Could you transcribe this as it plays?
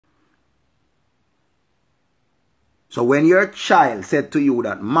So when your child said to you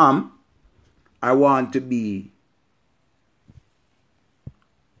that, Mom, I want to be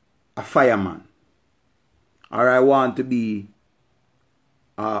a fireman, or I want to be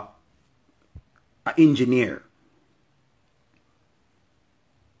an engineer,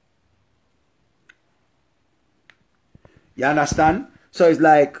 you understand? So it's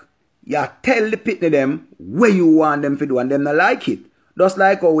like, you tell the pitney them where you want them to do and them not like it. Just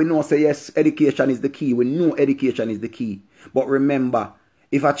like how we know say yes, education is the key. We know education is the key. But remember,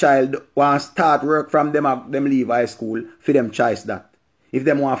 if a child wants to start work from them leave high school, for them choice that. If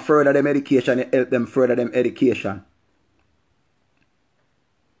them want further them education, you help them further them education.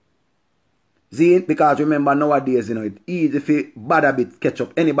 See, because remember nowadays, you know, it's easy for bad habit catch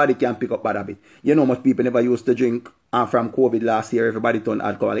up. Anybody can pick up bad habit. You know, most people never used to drink, and from COVID last year, everybody turned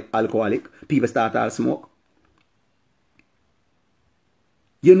alcoholic. People start all smoke.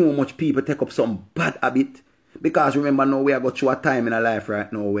 You know much people take up some bad habit. Because remember now we are going through a time in our life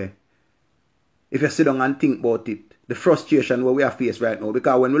right now where if you sit down and think about it, the frustration where we are faced right now,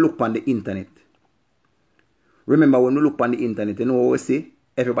 because when we look on the internet, remember when we look on the internet, you know what we see?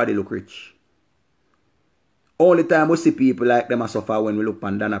 Everybody look rich. All the time we see people like them suffer when we look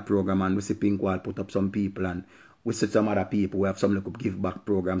on Dana program and we see Pinkwall put up some people and we see some other people who have some little give back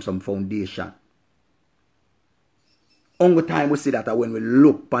program, some foundation. Only time we see that when we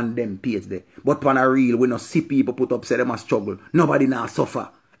look on them page there. But on a real, we not see people put up say them a struggle. Nobody now suffer.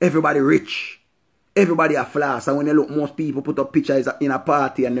 Everybody rich. Everybody a flash. And when you look, most people put up pictures in a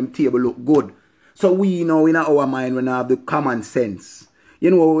party and them table look good. So we know in our mind we now have the common sense. You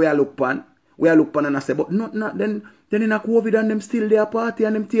know what we are look on? We are look on and I say, but not then in a COVID and them still there party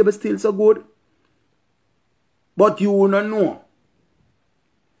and them table still so good. But you don't know.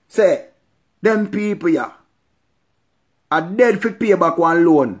 Say, them people yeah, are dead for pay back one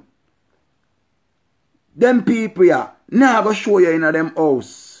loan. Them people yeah, now go show you in a them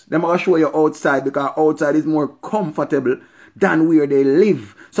house. Them going to show you outside because outside is more comfortable than where they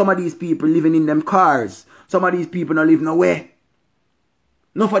live. Some of these people living in them cars. Some of these people not live nowhere.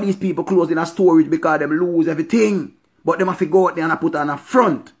 Enough of these people close in a storage because them lose everything. But them have to go out there and put on a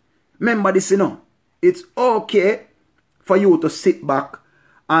front. Remember this, you know. It's okay for you to sit back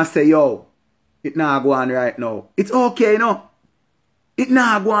and say, yo, it not go on right now. It's okay, you know. It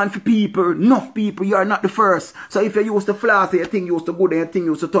not go on for people. Enough people, you are not the first. So if you used to floss, you think you used to good, and you think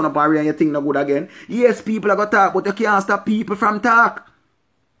you used to turn up and you think not good again. Yes, people are going to talk, but you can't stop people from talk.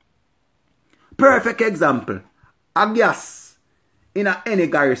 Perfect example. A gas in any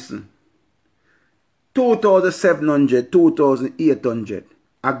garrison. 2,700, 2,800.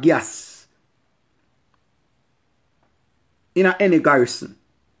 A gas. In any garrison.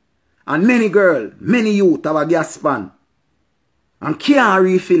 And many girls, many youth have a gas pan. And can't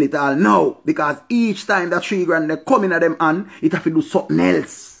refill it all now. Because each time that 3 grand they come in at them hand, it have to do something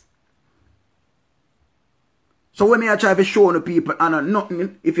else. So when I try to show the people and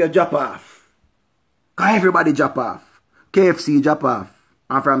nothing if you drop off. Because everybody drop off. KFC drop off.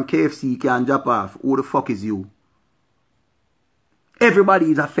 And from KFC can drop off. Who the fuck is you?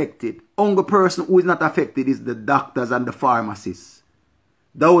 Everybody is affected. Only person who is not affected is the doctors and the pharmacists.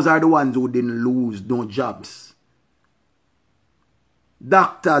 Those are the ones who didn't lose no jobs.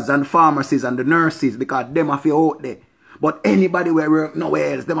 Doctors and pharmacists and the nurses, because them have to out there. But anybody who work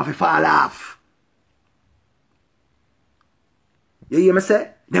nowhere else, them have to fall off. You hear me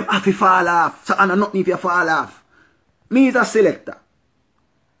say? Them have to fall off. So I know nothing if you fall off. Me is a selector.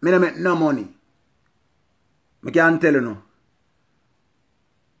 Me don't make no money. I can't tell you no.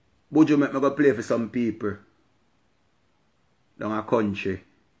 But you make me go play for some people down a country.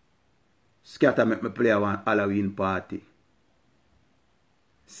 Scatter make me play a Halloween party.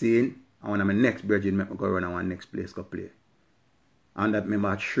 See? And when my next virgin make me go run a one next place go play. And that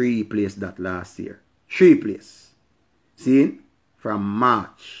remember 3 places that last year. 3 places. See? From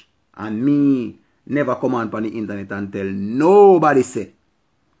March. And me never come on the internet and tell nobody say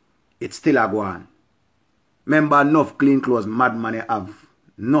it's still a go on. Remember enough clean clothes madman you have.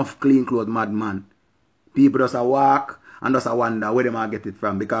 Enough clean clothes madman. People just a walk and just a wonder where they might get it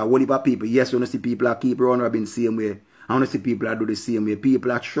from. Because what if people, yes, you want to see people that keep around rubbing the same way. I want to see people that do the same way. People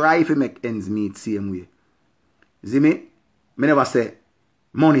that try to make ends meet same way. See me? Me never say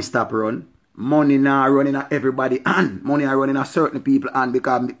money stop run. Money now running at everybody and money are running at certain people and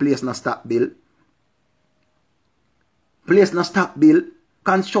because the place not stop bill. Place not stop bill.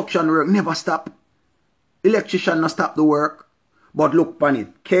 Construction work never stop. Electrician not stop the work. But look upon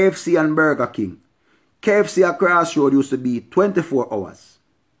it. KFC and Burger King. KFC at Crossroad used to be 24 hours.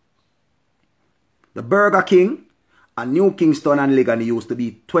 The Burger King and New Kingston and Legany used to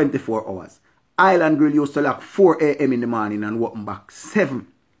be 24 hours. Island Grill used to lock 4 a.m. in the morning and open back 7.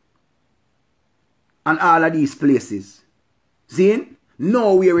 And all of these places. See?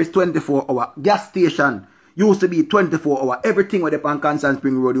 Nowhere is 24 hour. Gas station used to be 24 hour. Everything with the on Constant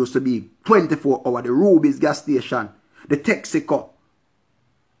Spring Road used to be 24 hour. The Ruby's gas station. The Texaco.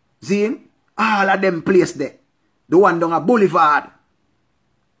 See? All of them places there. The one down at Boulevard.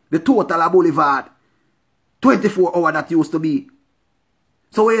 The total of Boulevard. 24 hour that used to be.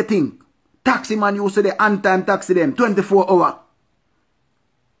 So what do you think? Taxi man used to the on-time taxi them. 24 hour.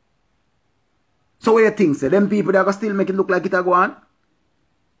 So what do you think? So them people that can still make it look like it a go on?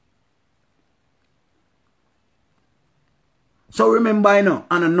 So remember, you know,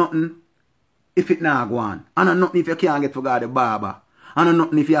 and nothing if it not go on. And nothing if you can't get forgot the barber. And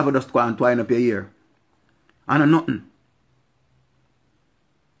nothing if you have to just go and twine up your ear. And nothing.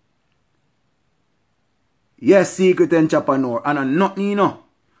 Yes, secret and chapanor. And nothing, you know.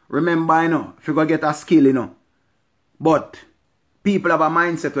 Remember, you know, if you go get a skill, you know. But people have a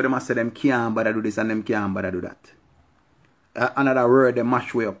mindset where they must say them can't bother do this and them can't bother do that. Another word they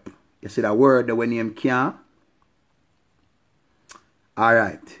mash way up. You see that word that when them can't.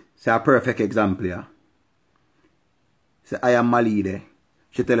 Alright. So a perfect example here. Say I am Mali there.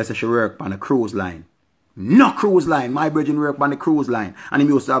 She tell us she work on a cruise line. No cruise line. My brethren work on the cruise line. And he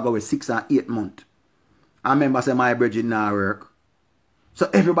used to go with 6 and 8 months. I remember say my brethren now work. So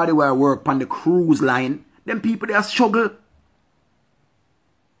everybody will work on the cruise line. Them people they are struggle.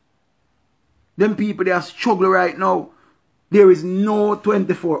 Them people they are struggle right now. There is no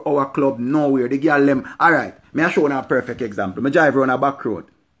 24-hour club nowhere. The girl them. Alright. Me I show you a perfect example. Me drive around a back road.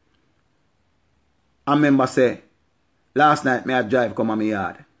 I remember say, last night me I drive come on my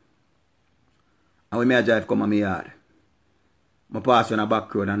yard. And when me I drive come on my yard, I pass on a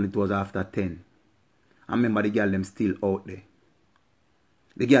back road and it was after 10. I remember the girl them still out there.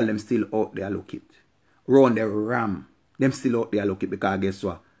 The girl them still out there look it. Round the ram. Them still out there look it because guess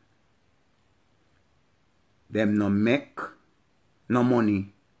what? Them no make no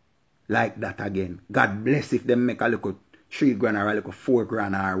money like that again. God bless if them make a little 3 grand or a little 4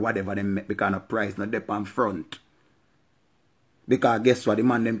 grand or whatever them make because of price not dep on front. Because guess what? The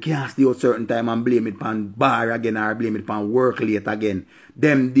man them can't stay out certain time and blame it on bar again or blame it on work late again.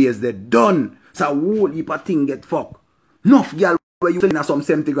 Them days they done. So a whole heap of thing get fucked. Enough girl where you selling a some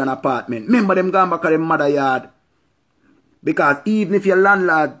 70 grand apartment. Remember them gone back to them mother yard. Because even if your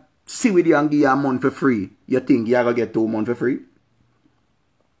landlord see with you and give you a month for free, you think you're going to get 2 months for free?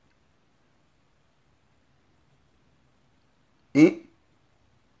 Eh?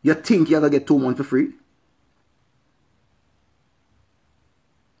 You think you're going to get 2 months for free?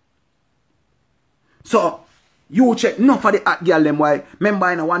 So, you check enough for the hot girl them why. Remember,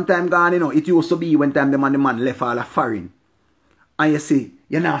 you know, one time gone, you know, it used to be when time them and the man left all a foreign. And you see,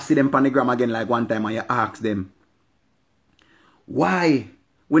 you now see them on the gram again like one time and you ask them, why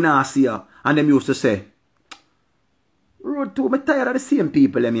we now see her? And them used to say, road too, I'm tired of the same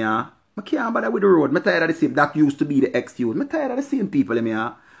people, them here. I can't bother with the road. I'm tired of the same. That used to be the excuse. I'm tired of the same people, them here.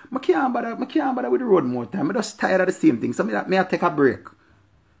 I can't bother with the road more time. I'm just tired of the same thing. So may I take a break.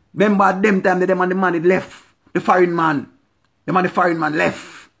 Remember them time them and the man it left. The foreign man. Them and the foreign man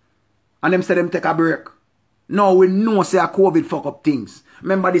left. And them said them take a break. Now we know say a COVID fuck up things.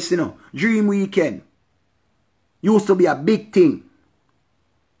 Remember this, you know. Dream Weekend. Used to be a big thing.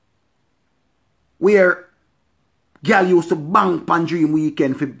 Where girl used to bang pan Dream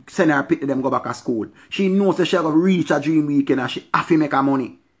Weekend for send her pit them go back to school. She knows that she have to reach a Dream Weekend and she have to make her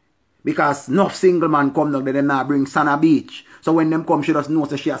money. Because enough single man come down there, them now bring Sana Beach. So when them come, she just knows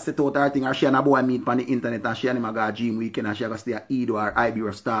that she has set out her thing or she and a boy meet on the internet and she and him a go a Dream Weekend and she have to stay at Edo or IB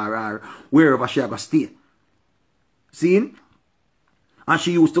or Star or wherever she have to stay. See? And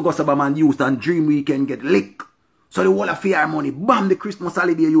she used to go to man used and Dream Weekend get licked. So the whole of fair money, bam, the Christmas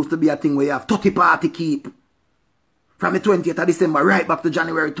holiday used to be a thing where you have 30 party keep. From the 20th of December right back to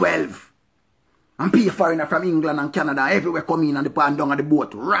January 12. And pay foreigner from England and Canada everywhere come in and the pan down on the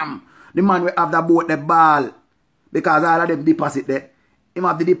boat. Ram. The man will have the boat, the ball. Because all of them deposit there. Him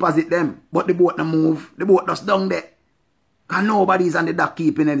have to deposit them. But the boat no move. The boat just down there. Because nobody's on the dock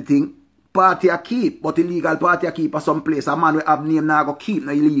keeping anything. Party a keep. But illegal party a keep at some place. A man will have name now go keep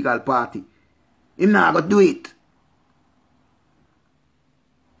no illegal party. Him now go do it.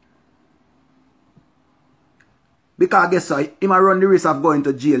 Because guess what? He might run the risk of going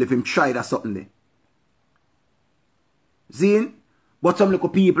to jail if him try that something there. See? But some little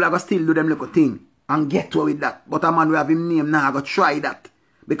people are going to still do them little thing and get away with that. But a man will have him name now go try that.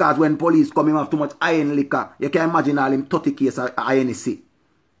 Because when police come him have too much iron liquor, you can imagine all him 30 case of INC.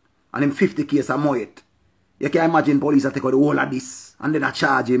 And him 50 case of Moet. You can imagine police take out the whole of this and then I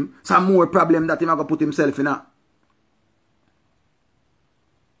charge him. Some more problem that him going to put himself in.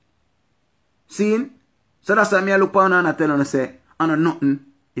 See? So that's why I look on and I tell him, I say, I know nothing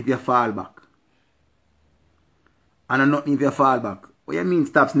if you fall back. I know nothing if you fall back. What you mean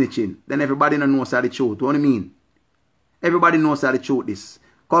stop snitching? Then everybody knows the truth. What do you mean? Everybody knows the truth this.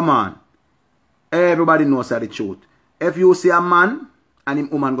 Come on. Everybody knows the truth. If you see a man and him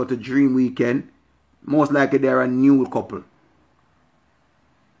woman go to dream weekend, most likely they're a new couple.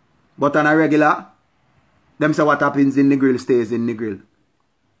 But on a regular, them say what happens in the grill stays in the grill.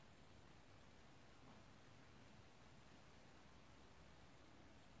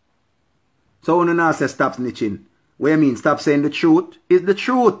 So when you now say stop snitching, what you mean stop saying the truth is the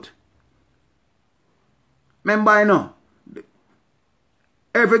truth. Remember, you know,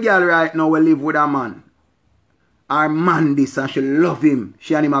 every girl right now will live with a man. Her man this and she love him.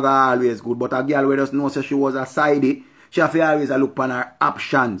 She and him are always good. But a girl who just knows she was a sidey, she have to always look on her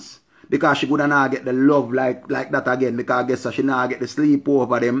options. Because she could not get the love like that again. Because I guess she not get the sleep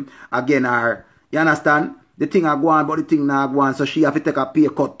over them again. Her, you understand? The thing are going but the thing not going. So she have to take a pay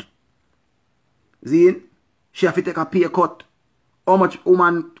cut. See? She have to take a pay cut. How much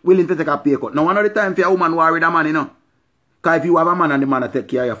woman willing to take a pay cut? Now one of the time for a woman worry the man, you know. Because if you have a man and the man take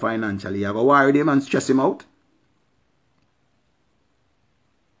care of you financially, you go worry them and stress him out.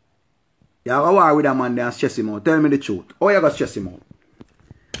 You have a war with a man there and stress him out. Tell me the truth. How you going to stress him out?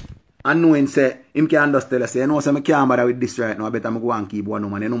 And knowing say, him can just tell us, say, you know, so I can't bother with this right now. I better go and keep one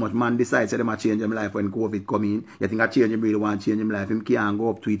woman. You know much man decides say, them a change him life when COVID come in. You think I change him really want to change him life. Him can't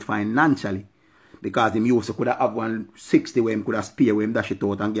go up to it financially. Because him used to could have 160 where him could have spare where him dash it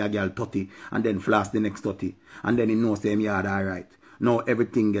out and get a girl 30 and then flash the next 30. And then he knows him yard alright. Now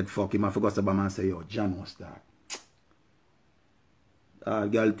everything get fucked. Him I forgot about man say, yo, John was that.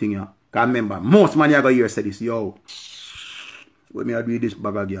 Girl thing ya. Cause remember, most man you go hear say this, yo. When me I do this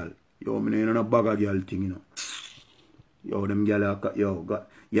bag of girl. Yo, me know no bag of girl thing, you know. Yo, them girl, yo, God,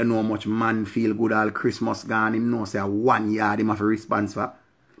 you know how much man feel good all Christmas gone. Him know say 1 yard him have a response for.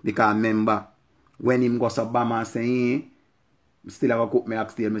 Because remember, when him go to Bama and say, hey, I still have to cook me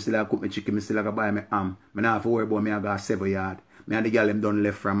oxtail, I still have to cook me chicken, I still have to buy me ham. I don't have to worry about me I got 7 yard. Me and the girl them done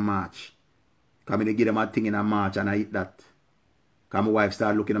left from March. Because I give them a thing in a March and I eat that. Because my wife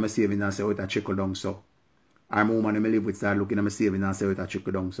started looking at my savings and say, oh, it's a trickle down so. Our woman I live with started looking at my savings and say, oh, it's a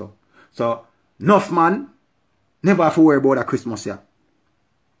trickle down so. So, enough man, never have to worry about that Christmas year.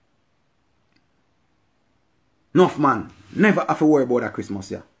 Enough man, never have to worry about that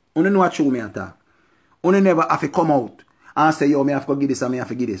Christmas year. You know what true me attack. You never have to come out and say, yo, me have to give this and me have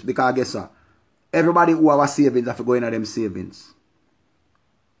to give this. Because guess what? Everybody who have a savings have to go into them savings.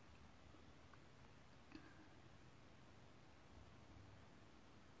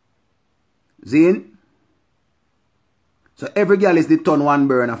 Zine? So every girl is the turn one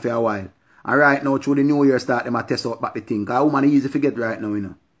burner for a while. And right now, through the new year start, them a test out back the thing. Because woman easy to forget right now, you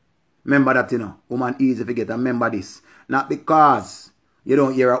know. Remember that, you know. Woman easy to forget. And remember this. Not because you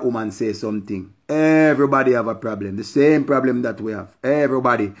don't hear a woman say something. Everybody have a problem. The same problem that we have.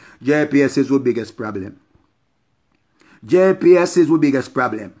 Everybody. JPS is our biggest problem. JPS is our biggest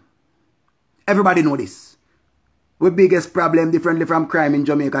problem. Everybody know this. Our biggest problem, differently from crime in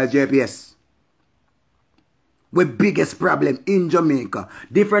Jamaica, is JPS. Our biggest problem in Jamaica,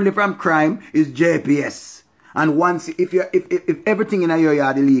 differently from crime, is JPS. And once, if everything in your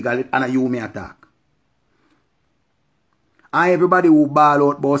yard illegal, and you may attack. And everybody who ball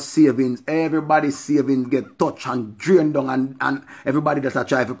out about savings, everybody's savings get touched and drained down, and everybody just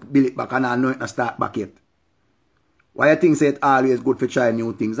try to build it back and I know it not start back yet. Why you think say it's always good for try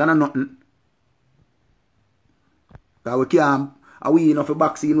new things? And nothing. Because we can't. Are we enough to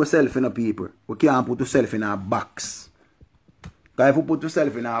box in ourselves in a people? We can't put ourselves in our box. Because if we put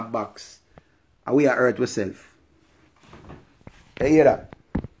ourselves in our box, we are hurt ourselves. You hear that?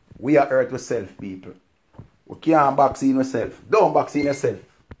 We are hurt ourselves, people. We can't box in ourselves. Don't box in yourself.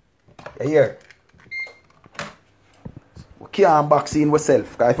 You hear? We can't box in ourselves.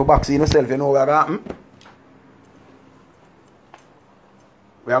 Because if we box in ourselves, you know what will happen?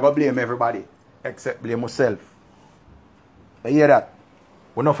 We are going to blame everybody. Except blame ourselves. You hear that?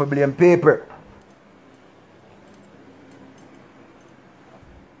 We're not for blame paper.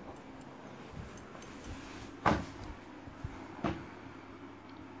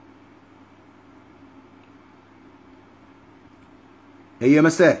 You hear me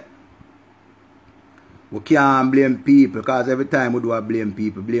say? We can't blame people because every time we do a blame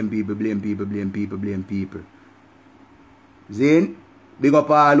people, blame people, blame people, blame people, blame people. Zin? Big up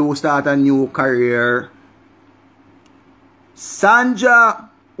all who start a new career. Sanja,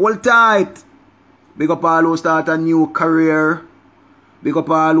 hold tight. Big up all who start a new career. Big up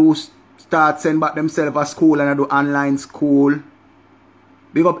all who start send back themselves to school and do online school.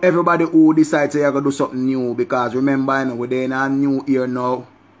 Big up everybody who decides they're going to do something new. Because remember, you know, we're in a new year now.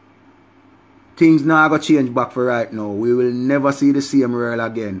 Things now going to change back for right now. We will never see the same world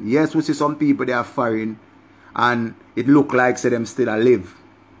again. Yes, we see some people they are foreign. And it look like say them still alive.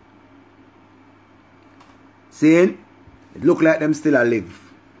 See? It look like them still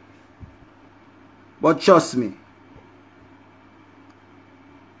alive. But trust me.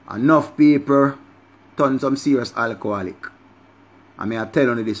 Enough people turn some serious alcoholic. I mean, I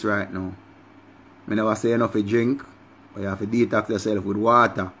tell you this right now. I never say enough to drink. But you have to detox yourself with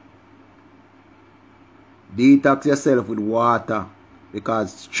water. Detox yourself with water.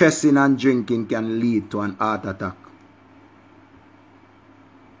 Because stressing and drinking can lead to an heart attack.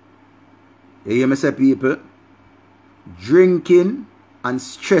 You hear me say, people? Drinking and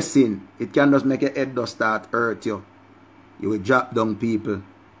stressing, it can just make your head just start hurt you. You will drop down, people.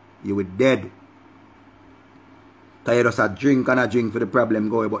 You will dead. Because you just a drink and a drink for the problem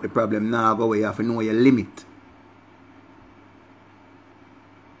go away, but the problem now go away. You have to know your limit.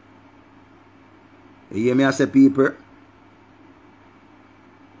 You hear me I say, people?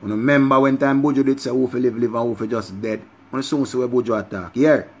 You remember when time Buju did say who fi live and who fi just dead. You soon see where Buju attack.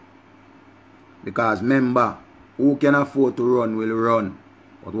 Yeah. Because remember, who can afford to run will run.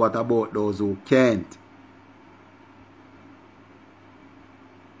 But what about those who can't?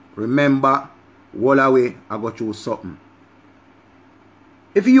 Remember, all away, I go through something.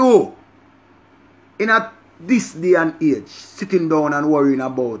 If you, in this day and age, sitting down and worrying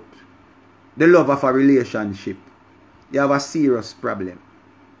about the love of a relationship, you have a serious problem.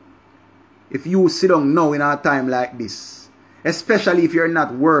 If you sit down now in a time like this, especially if you're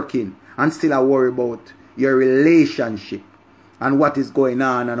not working and still a worry about your relationship and what is going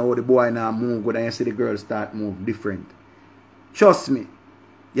on and how the boy now move good and you see the girl start move different. Trust me,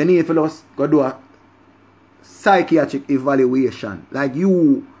 you need to just go do a psychiatric evaluation. Like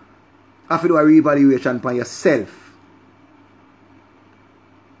you have to do a re-evaluation for yourself.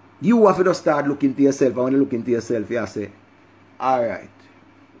 You have to just start looking to yourself, and when you look into yourself, you say, alright,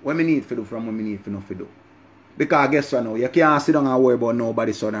 what me need to do from what me need to not to do. Because guess what now, you can't sit down and worry about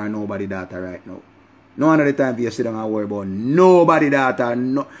nobody's son or nobody's daughter right now. No one of the time for you sit down and worry about nobody's daughter.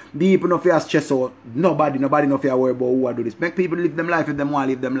 No, people no fear stress out. Nobody no fear worry about who I do this. Make people live them life if them want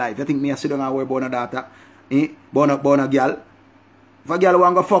to live them life. You think me I sit down and worry about a daughter? Born a girl? If a girl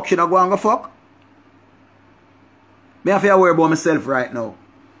want to go fuck, she not go and go fuck? Me I fear worry about myself right now.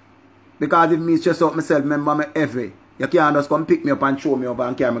 Because if me stress out myself, remember me every. You can't just come pick me up and show me over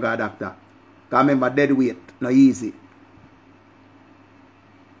and carry me to a doctor. Because remember, dead weight, not easy.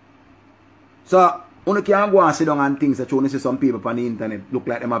 So, you can't go and sit down and things that you see some people on the internet look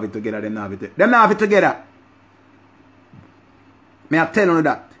like them have it together, them not have it together. Them not have it together. May I tell you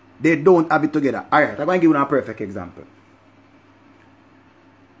that? They don't have it together. Alright, I'm going to give you a perfect example.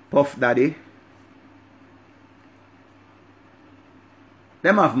 Puff Daddy.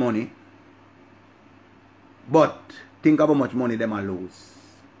 Them have money. But think of how much money them will lose.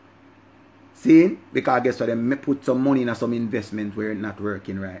 See? Because guess what? They put some money in some investment where it's not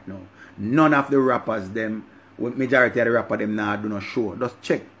working right now. None of the rappers, them, majority of the rappers, them now do no show. Just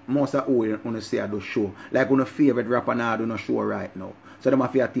check. Most of who you say do show. Like your favorite rapper now do no show right now. So them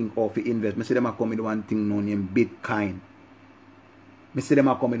have to think of to invest. I see them come with one thing known named Bitcoin. I see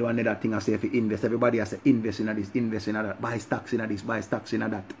them come with one other thing I say if you invest. Everybody has to invest in this, invest in that. Buy stocks in this, buy stocks in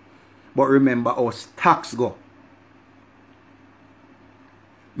that. But remember how stocks go.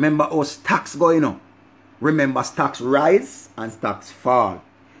 Remember how stocks go, you know. Remember stocks rise and stocks fall.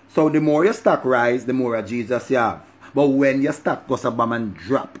 So the more your stock rise, the more Jesus you have. But when your stock goes up and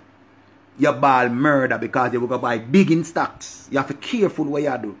drop, you ball murder because you will go buy big in stocks. You have to be careful what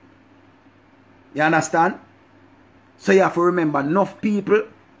you do. You understand? So you have to remember enough people,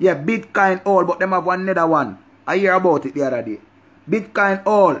 yeah, Bitcoin all, but them have one another one. I hear about it the other day. Bitcoin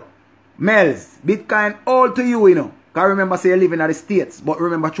all. Mel's, Bitcoin all to you, you know. Because remember, say you live in the States. But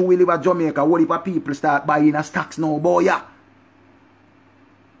remember, true, we live in Jamaica. What if people start buying a stocks now, boy? Yeah.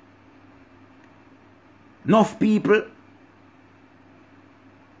 Enough people.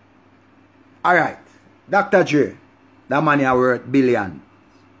 Alright. Dr. Dre. That money are worth billions.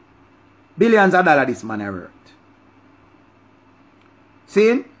 Billions of dollars this man are worth.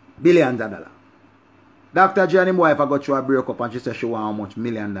 See? Billions of dollars. Dr. Dre and his wife got through a breakup and she said she want how much? $1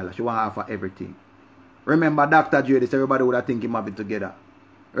 million. She want half of everything. Remember, Dr. Dre, this everybody would have think him have it together.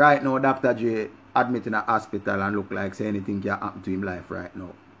 Right now, Dr. Dre admit in a hospital and look like say anything can happen to him life right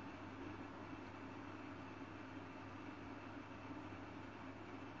now.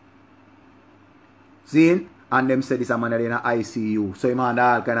 See? And them say this a man in a ICU. So him had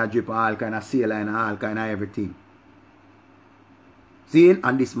all kind of drip and all kind of saline and all kind of everything. See?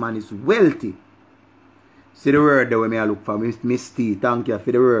 And this man is wealthy. See the word that when I look for, Miss T, thank you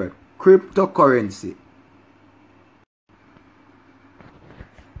for the word. Cryptocurrency.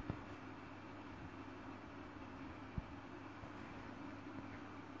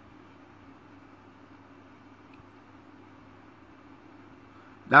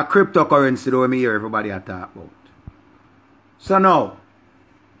 That cryptocurrency that we hear everybody talk about. So now,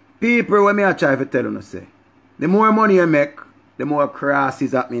 people when I try to tell you, say, the more money you make, the more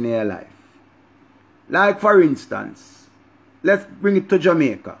crosses happening in your life. Like for instance, let's bring it to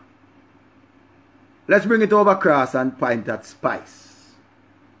Jamaica. Let's bring it over across and point at Spice.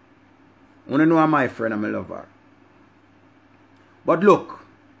 I want to know my friend and my lover. But look,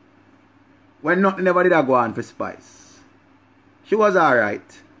 when nothing ever did I go on for Spice, she was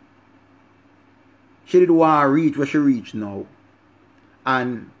alright. She did want to reach where she reached now.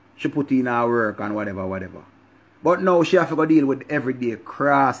 And she put in her work and whatever. But now she have to go deal with everyday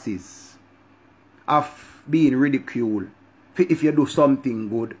crosses of being ridiculed. If you do something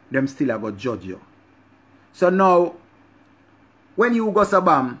good, them still have to judge you. So now, when you go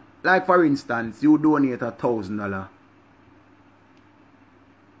sabam, like for instance, you donate $1,000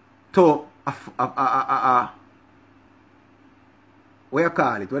 to what you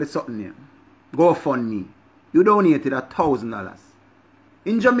call it? What is something name? GoFundMe. You donated $1,000.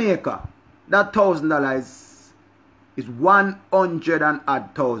 In Jamaica, that $1,000 is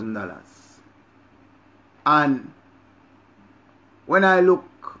 $100,000. And when I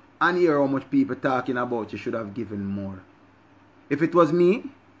look and hear how much people talking about you should have given more. If it was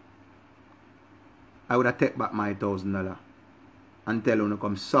me, I would have taken back my $1,000 and tell them to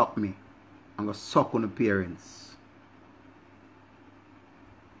come suck me. I'm going to suck on the parents.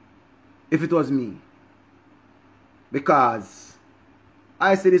 If it was me. Because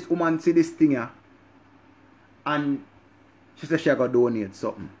I see this woman see this thing here, and she said she got to donate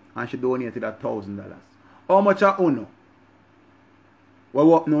something. And she donated $1,000. How much I own? We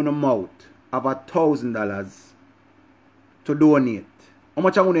open on the mouth of $1,000 to donate. How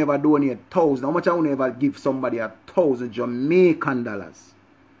much I want to ever donate? 1,000. How much I want to ever give somebody 1,000 Jamaican dollars?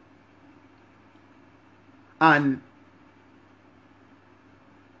 And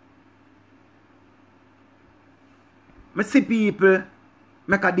I see people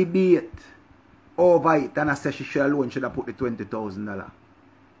make a debate over it, and I say she should alone should have put the $20,000.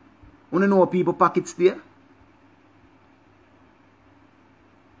 You know people pockets there?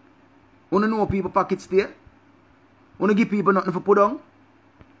 You know people pockets there? You give people nothing for put on?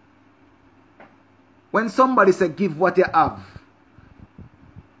 When somebody say give what you have,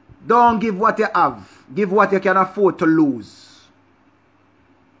 don't give what you have. Give what you can afford to lose.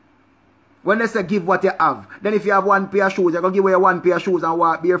 When they say give what you have, then if you have one pair of shoes, you're going to give away one pair of shoes and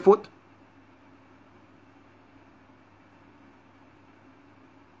walk barefoot?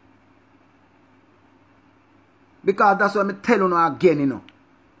 Because that's what I'm telling you again, you know.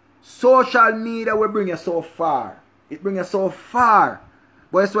 Social media will bring you so far. It brings you so far.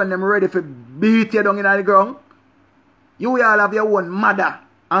 But it's when them ready for beat you down in the ground. You all have your own mother.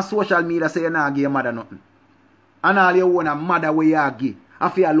 And social media say you not give your mother nothing. And all your own a mother where you give.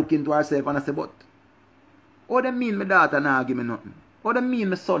 After you look into herself and I say, but what they mean my daughter not give me nothing? What they mean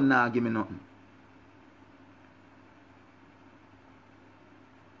my son not give me nothing?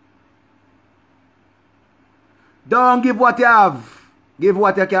 Don't give what you have. Give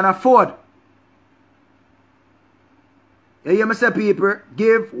what you can afford. You hear me say, people?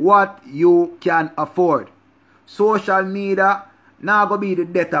 Give what you can afford. Social media now going to be the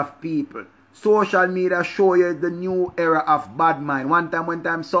death of people. Social media show you the new era of bad mind. One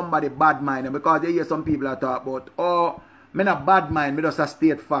time somebody bad mind. Because you hear some people that talk about, oh, me not bad mind, me just a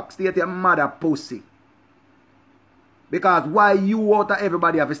state fact. State your mother pussy. Because why you out of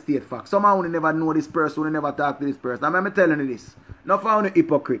everybody have a state fact? Somehow you never know this person, you never talk to this person. I'm telling you this. Not found a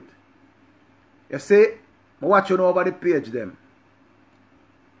hypocrite. You see, I watch you over the page them.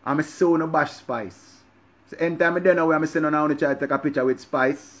 I'm a son of Bash Spice. So anytime I don't know where I'm saying now to try to take a picture with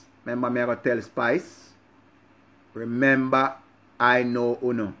Spice. Remember me I go tell Spice. Remember, I know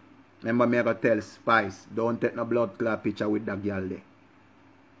Uno. Remember me I go tell Spice. Don't take no blood clot picture with that girl there.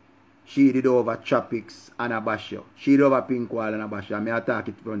 She did over Tropics and a bash you. She did over Pink Wall and a bash you. And I attack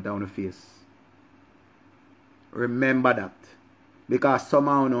it front on the face. Remember that. Because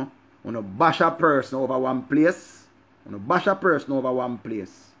somehow, you know, bash a person over one place. You know, bash a person over one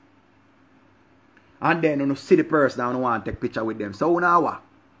place. And then you see the person and you want to take picture with them. So you know what?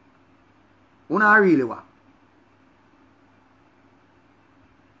 You know really what?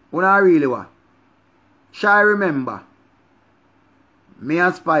 You know really what? Try remember, me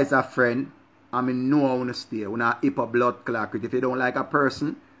and Spice are friend, and me know how to stay. When I hip a blood clot, if you don't like a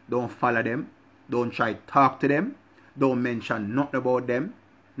person, don't follow them. Don't try to talk to them. Don't mention nothing about them.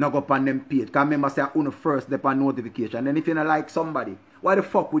 Not go upon them page. Because remember, say, I first depend on notification. And if you don't like somebody, why the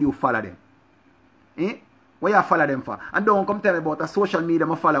fuck would you follow them? Eh? Why you follow them for? And don't come tell me about a social media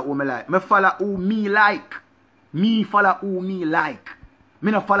I follow who me like. Me follow who me like. Me follow who me like.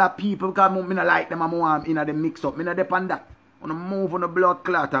 Me not follow people because me not like them and I want in the mix up. Me not depend that. I want to move on the blood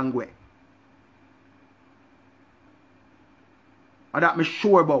clot and go. And that me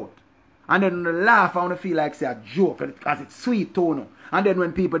sure about. And then when they laugh, I want to feel like say a joke because it's sweet tone. And then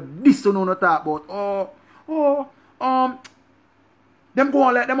when people this don't know talk about, them go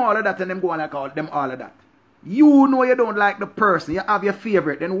on like them all of that and them go on like all them all of that. You know you don't like the person, you have your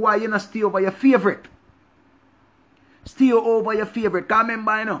favorite, then why you not stay over your favorite? Stay over your favorite, because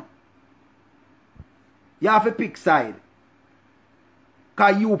remember, you know, you have to pick side.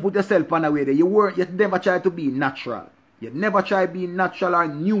 Because you put yourself on the way there. You never try to be natural. You never try to be natural or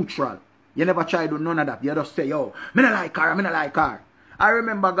neutral. You never try to do none of that. You just say, yo, me not like her, me not like her. I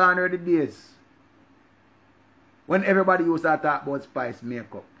remember gone early days when everybody used to talk about Spice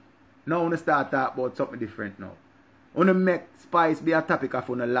makeup. Now when they start talk about something different now. When they make Spice be a topic of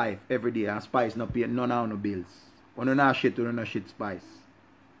your life every day and Spice not pay none of no bills. When you not shit, you not shit Spice.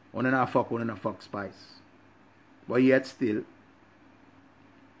 When you not fuck Spice. But yet still,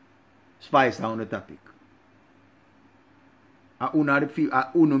 Spice on the topic. And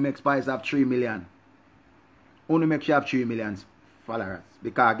Uno make Spice have 3 million. Uno make she have 3 million followers.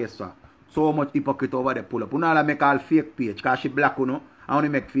 Because guess what? So much hypocrite over there pull up. Uno make all fake page. Because she black Uno. I only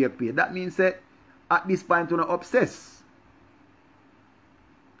make fake page. That means that at this point Uno obsessed.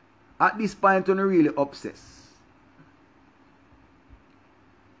 At this point Uno really obsessed.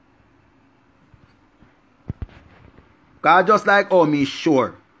 Because just like oh me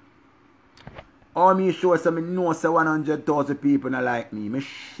sure. Oh me sure so me know say 100,000 people not like me. Me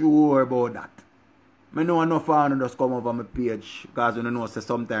sure about that. I know enough of just come over my page because you know say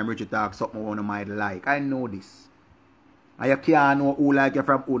sometimes Richie talk something one might like. I know this. And you can't know who like you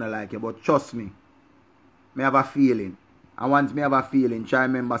from who not like you. But trust me. Me have a feeling. And once me have a feeling, try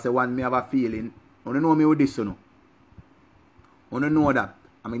remember say once me have a feeling, you know me with this you know. You know that.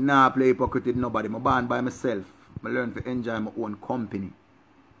 I mean not play hypocrite with nobody. I'm born by myself. I learn to enjoy my own company.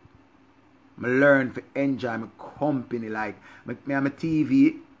 I learn to enjoy my company. Like me have my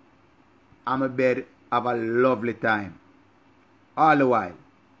TV and my bed have a lovely time. All the while.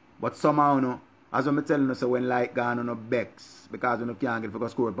 But somehow, you know, as I'm telling you, so when light gone on no Bex, because you know, can't get for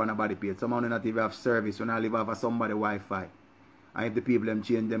score up on a body page. Somehow you not even have service when I live off of somebody Wi-Fi. And if the people them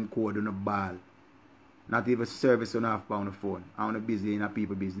change them code on the ball. Not even service on half on the phone. I'm not busy in a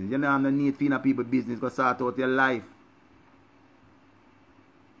people business. You know, I'm not need for in a people business because sort out your life.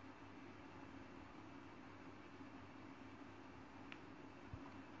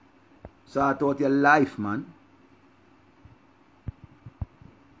 Sort out your life, man.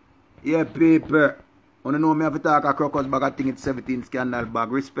 Yeah, paper. You know me have to talk a crocus bag. I think it's 17 scandal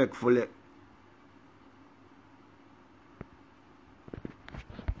bag. Respectfully.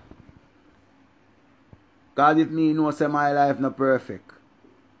 Because if me know say my life not perfect.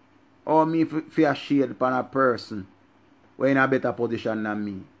 Or me fear shade upon a person who in a better position than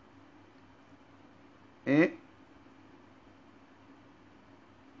me. Eh?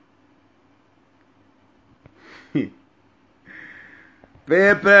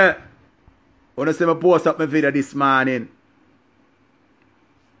 People, when I say I post up my video this morning.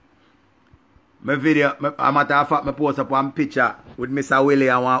 My video, a matter of fact, I post up one picture with Mr. Willie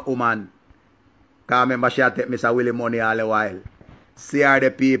and one woman. Because I remember she had take Mr. Willie money all the while. See her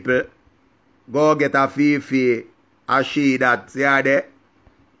the people, go get a Fifi, and she that, see her there?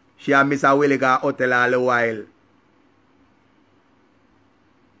 She and Mr. Willie got hotel all the while.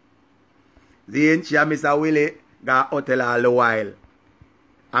 Then she and Mr. Willie got hotel all the while.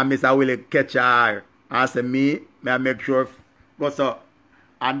 And Mr. Willie catch her and say me make sure go so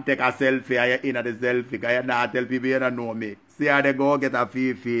and take a selfie and you in the selfie because you not tell people you don't know me. See her they go get a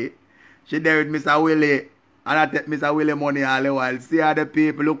Fifi. She there with Mr. Willie and I take Mr. Willie money all the while. See how the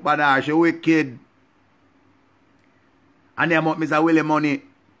people look for her. She wicked. And they want Mr. Willie money.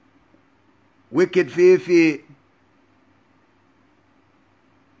 Wicked Fifi.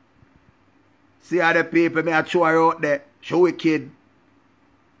 See how the people may throw her out there. She wicked.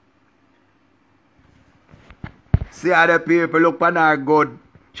 See how the people look for her good.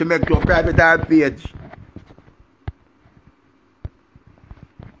 She make sure private her page.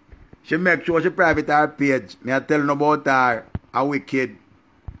 She make sure she private her page. Me I tell you about her. A wicked.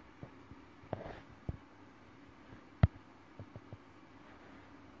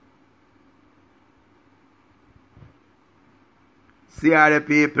 See all the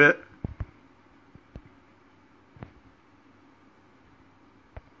people.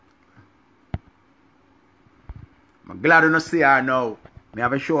 I'm glad you don't see her now. Me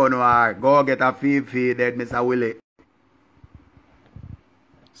have a show no her. Go get a feed dead, Mr. Willie.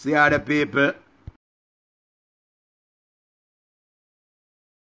 See all the people.